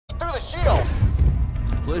shield!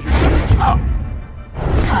 Pleasure to meet you.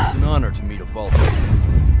 It's an honor to meet a Vault Hunter.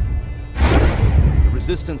 The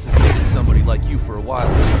Resistance has needed somebody like you for a while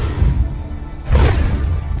now.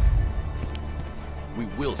 We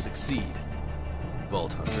will succeed,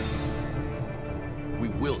 Vault Hunter. We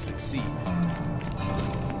will succeed.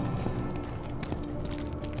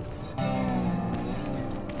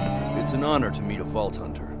 It's an honor to meet a Vault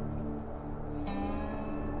Hunter.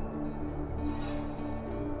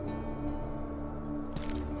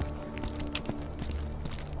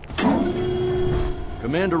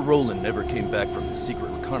 Commander Roland never came back from his secret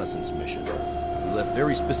reconnaissance mission. He left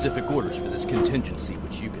very specific orders for this contingency,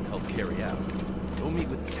 which you can help carry out. Go meet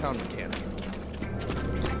with the town mechanic.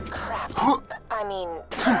 Crap. I mean,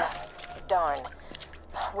 darn.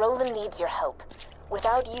 Roland needs your help.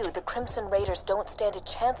 Without you, the Crimson Raiders don't stand a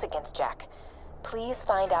chance against Jack. Please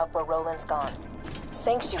find out where Roland's gone.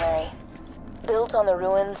 Sanctuary. Built on the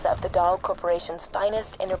ruins of the Dahl Corporation's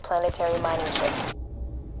finest interplanetary mining ship.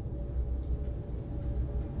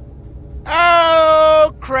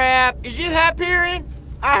 Oh, crap. Is you Hyperion?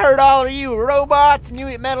 I heard all of you were robots and you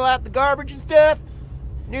eat metal out the garbage and stuff.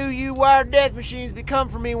 Knew you wired death machines would come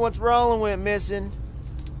for me once Roland went missing.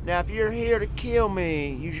 Now, if you're here to kill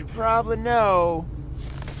me, you should probably know.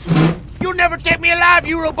 You'll never take me alive,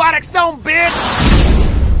 you robotic son of a bitch!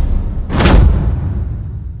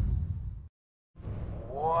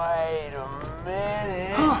 Wait a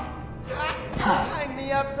minute. Hang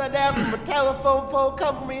me upside down from a telephone pole,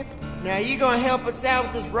 cover me. Now, you gonna help us out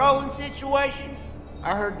with this Roland situation?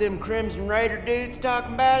 I heard them Crimson Raider dudes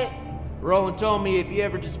talking about it. Roland told me if you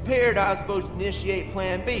ever disappeared, I was supposed to initiate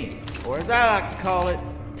Plan B. Or as I like to call it,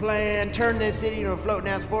 Plan Turn this city into a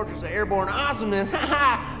floating-ass fortress of airborne awesomeness.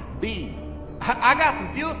 Haha! B. I got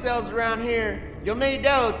some fuel cells around here. You'll need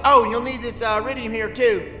those. Oh, and you'll need this iridium here,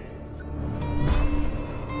 too.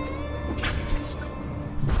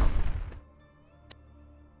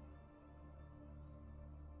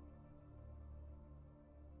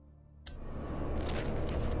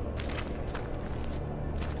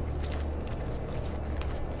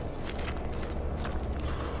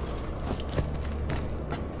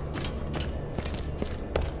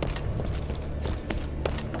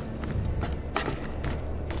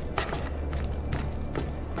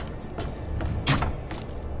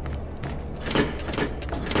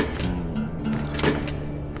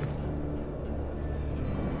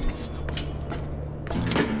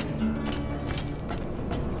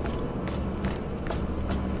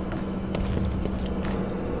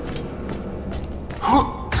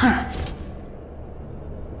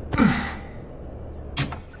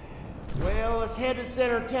 Well, let's head to the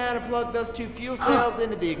center of town and plug those 2 fuel cells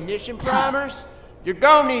into the ignition primers. You're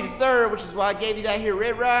gonna need a third, which is why I gave you that here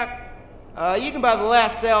red rock. You can buy the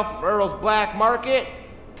last cell from Earl's black market.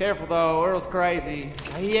 Careful though, Earl's crazy.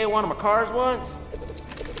 He ate one of my cars once.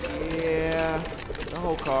 Yeah, the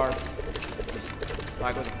whole car. Just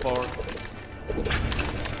like with a fork.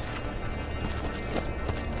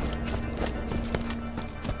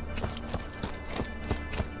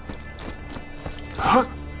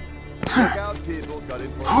 Check out people got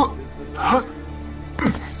important business.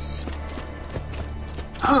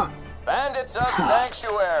 Bandits of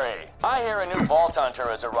Sanctuary. I hear a new Vault Hunter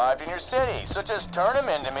has arrived in your city, so just turn him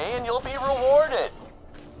into me and you'll be rewarded.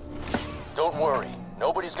 Don't worry,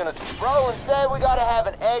 nobody's gonna... Roland said we gotta have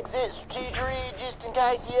an exit strategy just in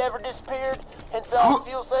case he ever disappeared and saw the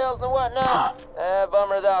fuel cells and whatnot.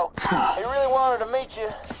 Bummer though. He really wanted to meet you.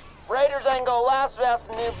 Raiders ain't gonna last without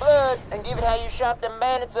some new blood, and given how you shot them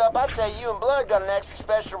bandits up, I'd say you and Blood got an extra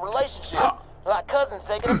special relationship. Like cousins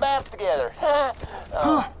taking a bath together.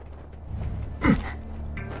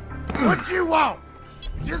 What you want?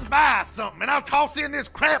 Just buy something and I'll toss in this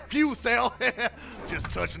crap fuel cell. Just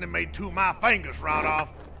touching it made 2 of my fingers rot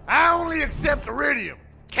off. I only accept iridium.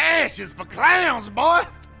 Cash is for clowns, boy.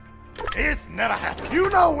 It's never happened. You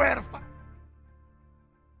know where to find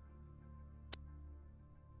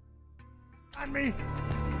me.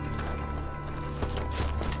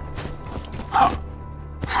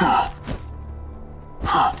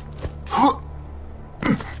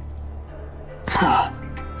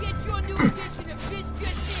 Get your new edition of This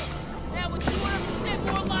Just In. Now with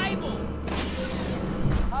 200% more libel.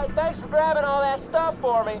 Hey, thanks for grabbing all that stuff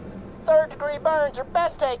for me. 3rd-degree burns are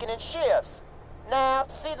best taken in shifts. Now,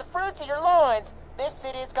 to see the fruits of your loins, this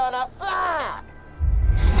city is gonna fly!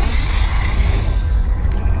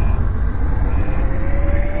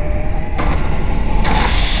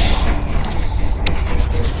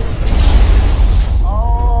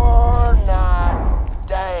 Or not.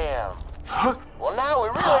 Damn. Well, now we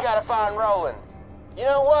really gotta find Roland. You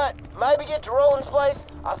know what? Maybe get to Roland's place.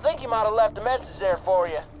 I'll think he might have left a message there for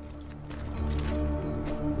you.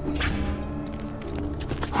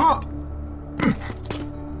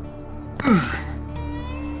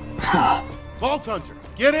 Vault Hunter,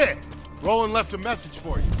 get in! Roland left a message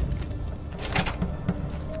for you.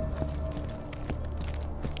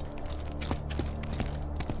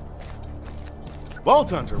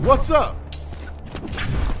 Vault Hunter, what's up?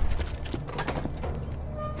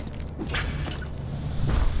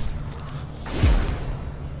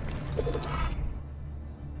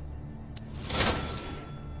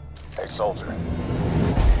 Hey, soldier.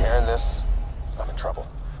 If you're hearing this, I'm in trouble.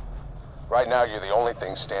 Right now, you're the only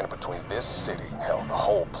thing standing between this city, hell, the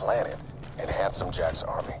whole planet, and Handsome Jack's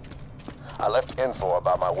army. I left info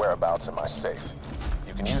about my whereabouts in my safe.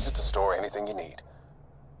 You can use it to store anything you need.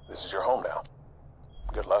 This is your home now.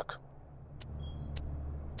 Good luck.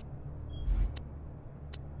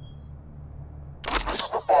 This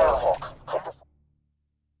is the Firehawk. Come to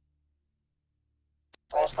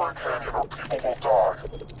Frostburn Canyon or people will die.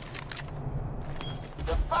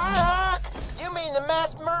 The Firehawk? You mean the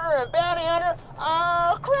mass murderer and bounty hunter?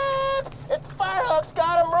 Oh, crap! If the Firehawk's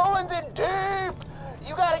got him, Roland's in deep!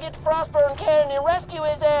 You gotta get to Frostburn Canyon and rescue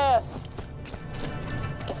his ass!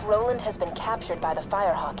 If Roland has been captured by the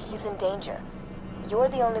Firehawk, he's in danger. You're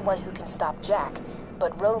the only one who can stop Jack,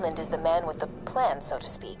 but Roland is the man with the plan, so to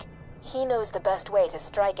speak. He knows the best way to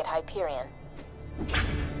strike at Hyperion.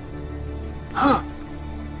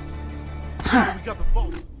 We got the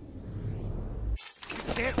vault.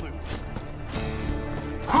 Can't lose.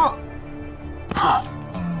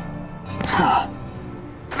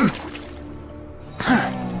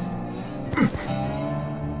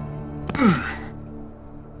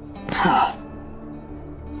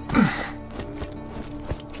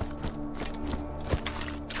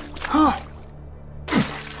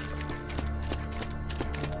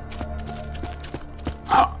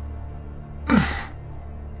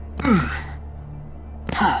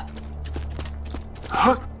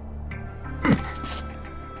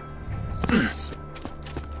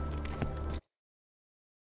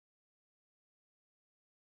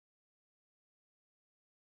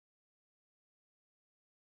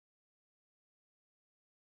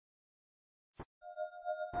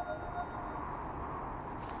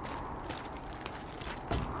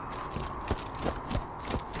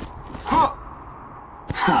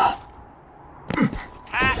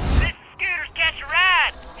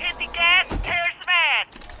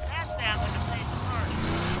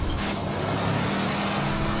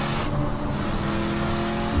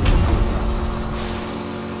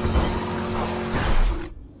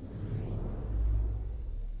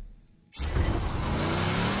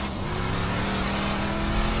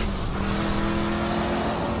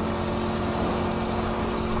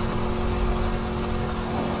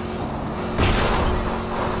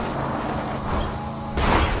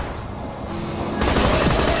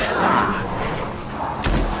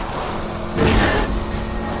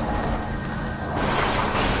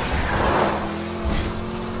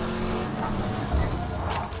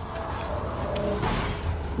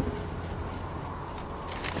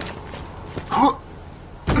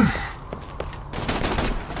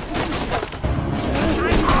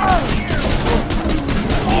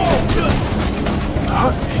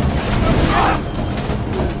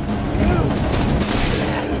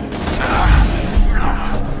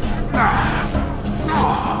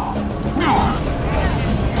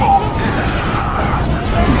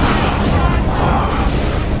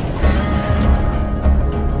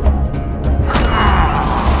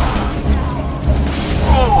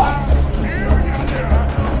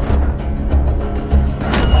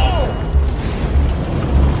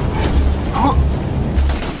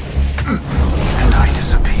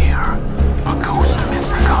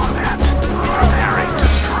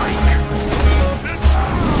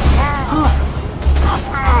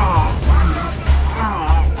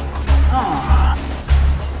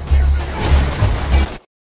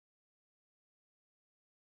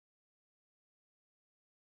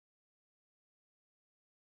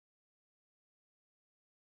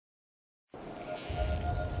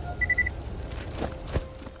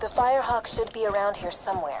 The Firehawk should be around here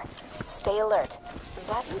somewhere. Stay alert.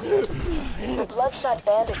 That's weird. The Bloodshot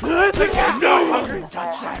Bandit claims the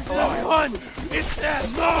Firehawk's lair. It's that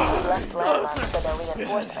They left landmarks for their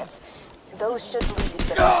reinforcements. Those should lead you to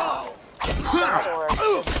the ground. That or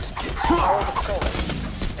just follow the screaming.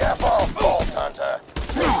 Step off, Vault Hunter.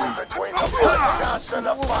 This is between the Bloodshots and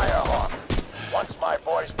the Firehawk. Once my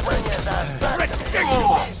boys bring his ass back to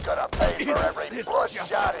me, he's gonna pay for every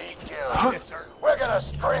bloodshot he kills. We're gonna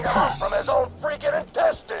string him up from his own freaking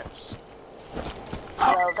intestines.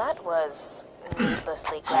 Well, that was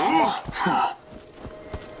Needlessly graphic.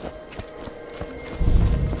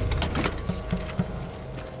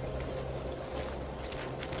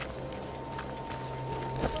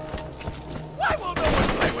 Why won't no one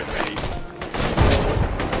play with me?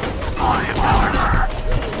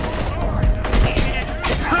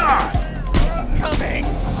 Coming!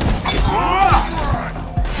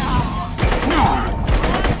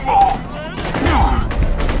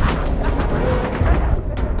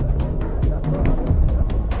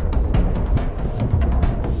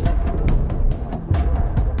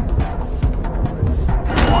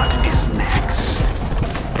 What is next?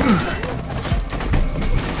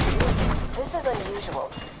 This is unusual.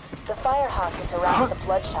 The Firehawk has harassed the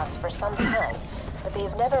Bloodshots for some time, but they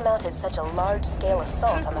have never mounted such a large-scale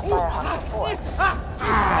assault on the Firehawk before.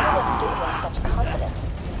 Why what's giving them such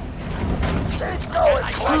confidence? Keep going,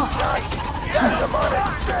 Bloodshot! That demonic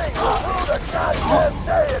thing will rule the goddamn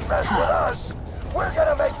day and mess with us! We're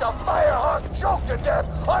gonna make the Firehawk choke to death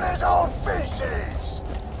on his own feces!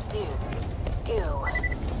 Dude. Ew.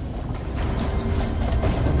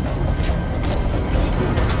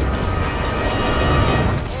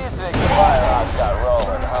 You think the Firehawk's got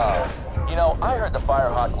Roland, huh? You know, I heard the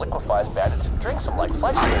Firehawk liquefies bandits and drinks them like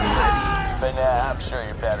flesh eaters. But nah, I'm sure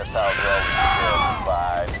your better pal Roland's in jail for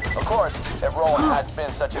 5. Of course, if Roland hadn't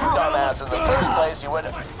been such a dumbass in the first place, he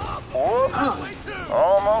wouldn't. Whoops!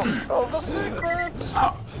 Almost spilled the secret.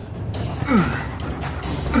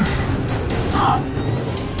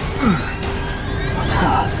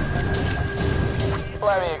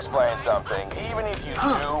 Let me explain something. Even if you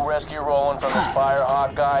do rescue Roland from this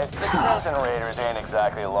Firehawk guy, the Crimson Raiders ain't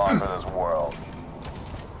exactly along for this world.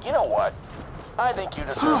 You know what? I think you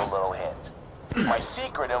deserve a little hint. My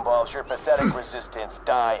secret involves your pathetic resistance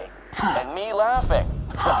dying, and me laughing.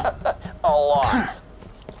 A lot.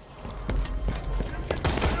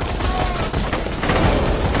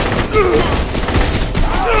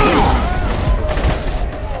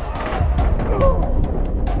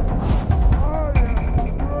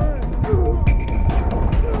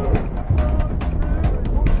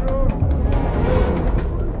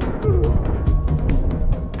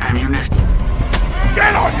 Ammunition.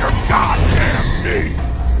 Get on your goddamn knees!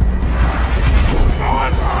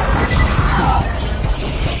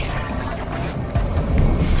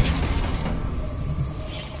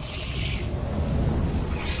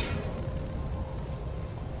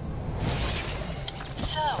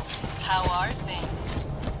 So, how are things?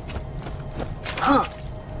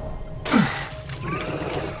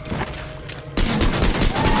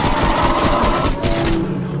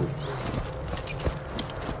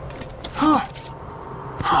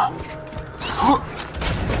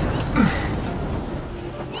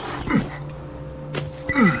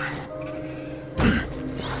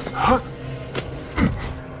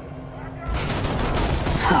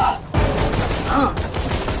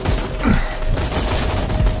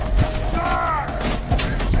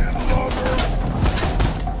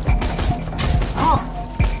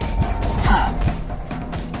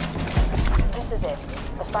 This is it.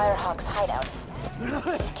 The Firehawk's hideout. Be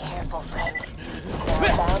careful, friend.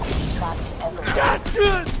 There are bound to be traps everywhere.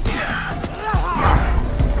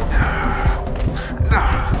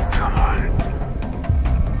 Come on.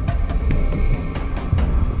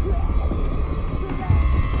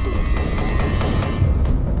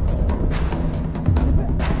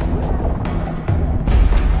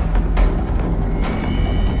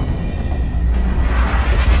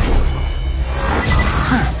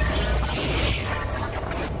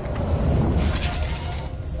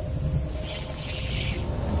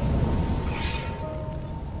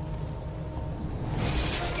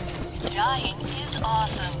 Dying is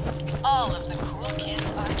awesome. All of the cool kids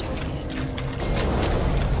are doing it.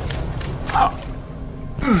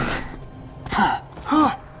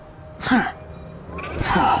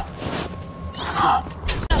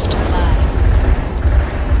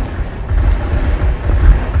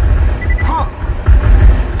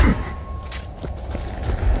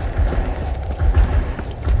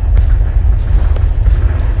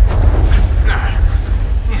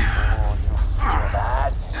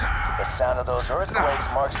 The sound of those earthquakes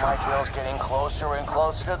marks my drills getting closer and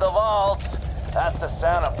closer to the vaults. That's the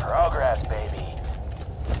sound of progress, baby.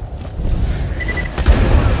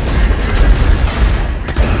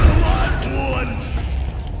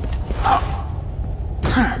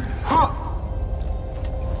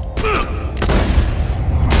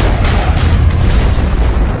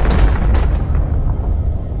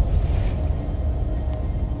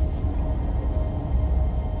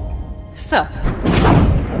 Sup?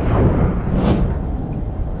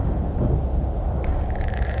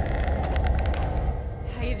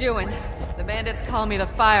 How you doing? The band Bandits call me the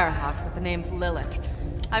Firehawk, but the name's Lilith.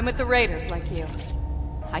 I'm with the Raiders, like you.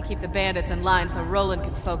 I keep the bandits in line so Roland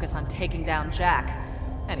can focus on taking down Jack.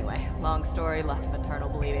 Anyway, long story, lots of internal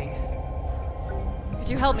bleeding. Could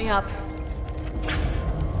you help me up?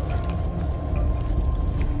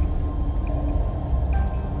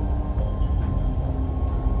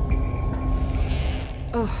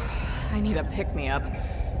 Oh, I need a pick-me-up.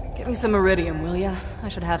 Get me some iridium, will ya? I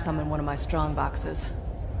should have some in one of my strong boxes.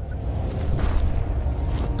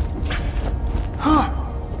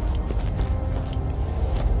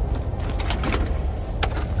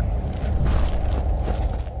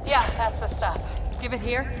 Yeah, that's the stuff. Give it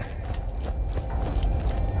here.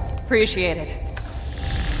 Appreciate it.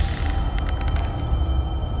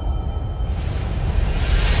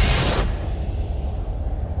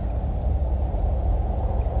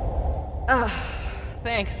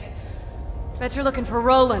 Thanks. Bet you're looking for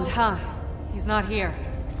Roland, huh? He's not here.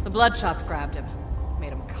 The Bloodshots grabbed him.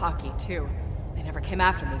 Made him cocky, too. They never came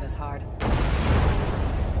after me this hard. They're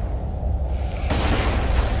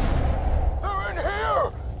in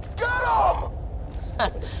here! Get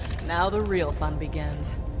them! Now the real fun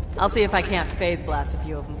begins. I'll see if I can't phase blast a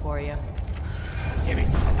few of them for you. Give me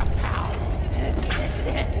some of the pow.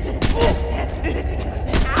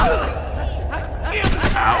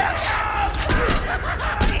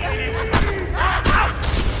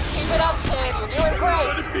 Keep it up, kid. You're doing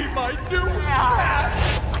great. Be my new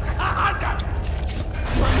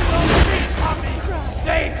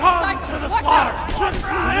They come to the slaughter.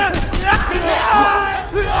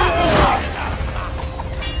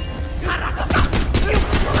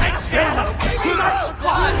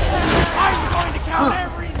 I'm going to count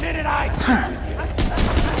every minute I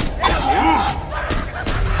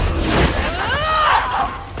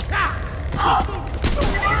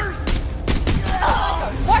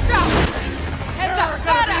Watch out! Heads up!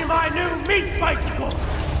 Gonna be my new meat bicycle!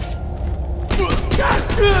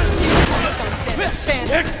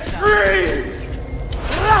 Extreme!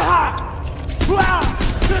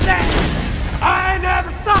 To that! I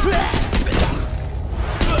never stop!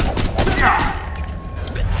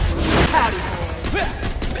 Howdy, boys.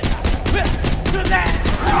 To that!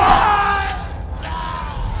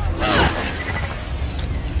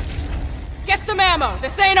 Get some ammo!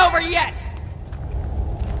 This ain't over yet!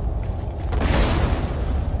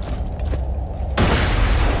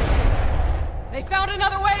 They found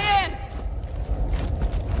another way in!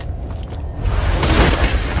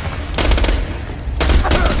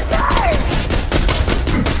 Another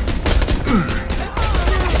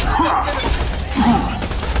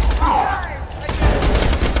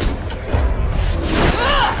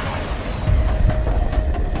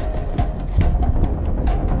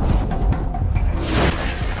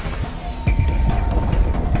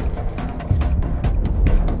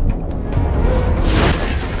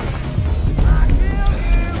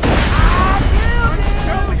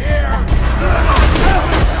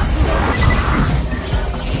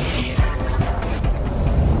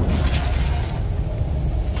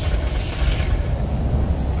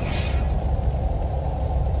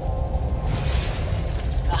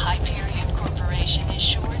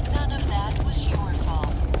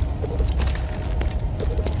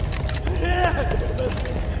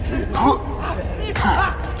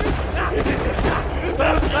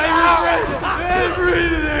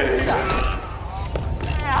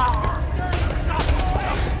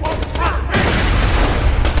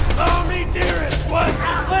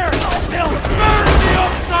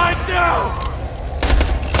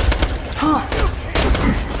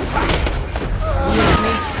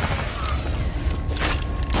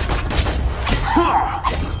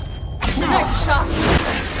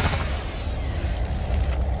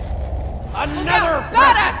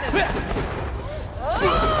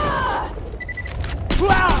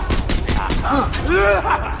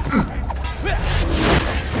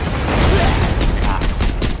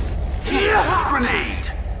Grenade!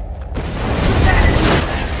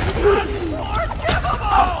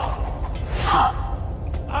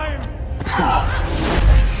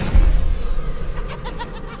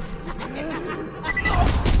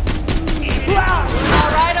 All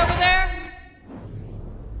right over there?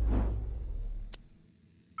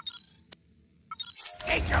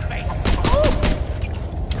 Hate your face!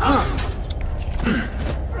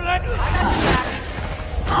 I got your back.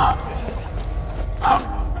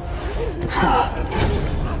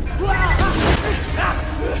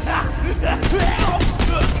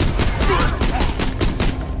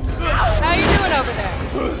 How you doing over there?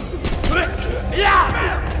 Yeah!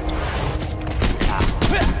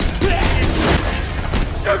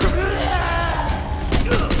 Sugar!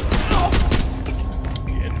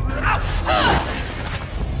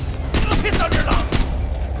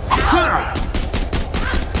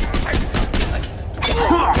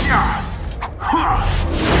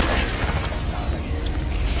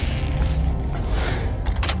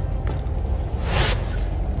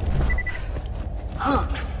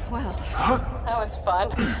 That was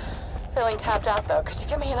fun. Feeling tapped out, though. Could you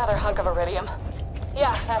give me another hunk of iridium?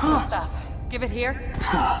 Yeah, that's the stuff. Give it here.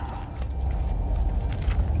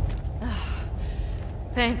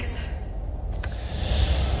 Thanks.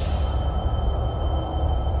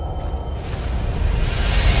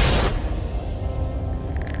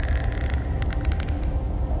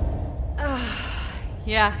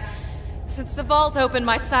 Yeah. Since the vault opened,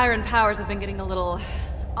 my siren powers have been getting a little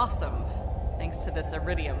awesome. Thanks to this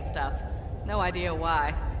iridium stuff. No idea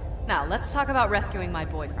why. Now, let's talk about rescuing my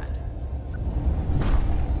boyfriend.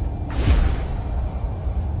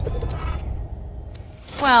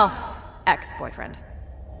 Well, ex-boyfriend.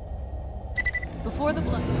 Before the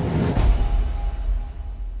blood...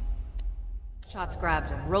 shots grabbed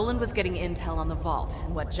him, Roland was getting intel on the vault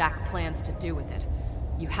and what Jack plans to do with it.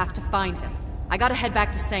 You have to find him. I gotta head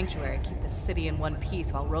back to Sanctuary, keep the city in one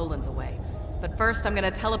piece while Roland's away. But first, I'm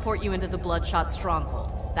gonna teleport you into the Bloodshot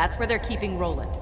stronghold. That's where they're keeping Roland.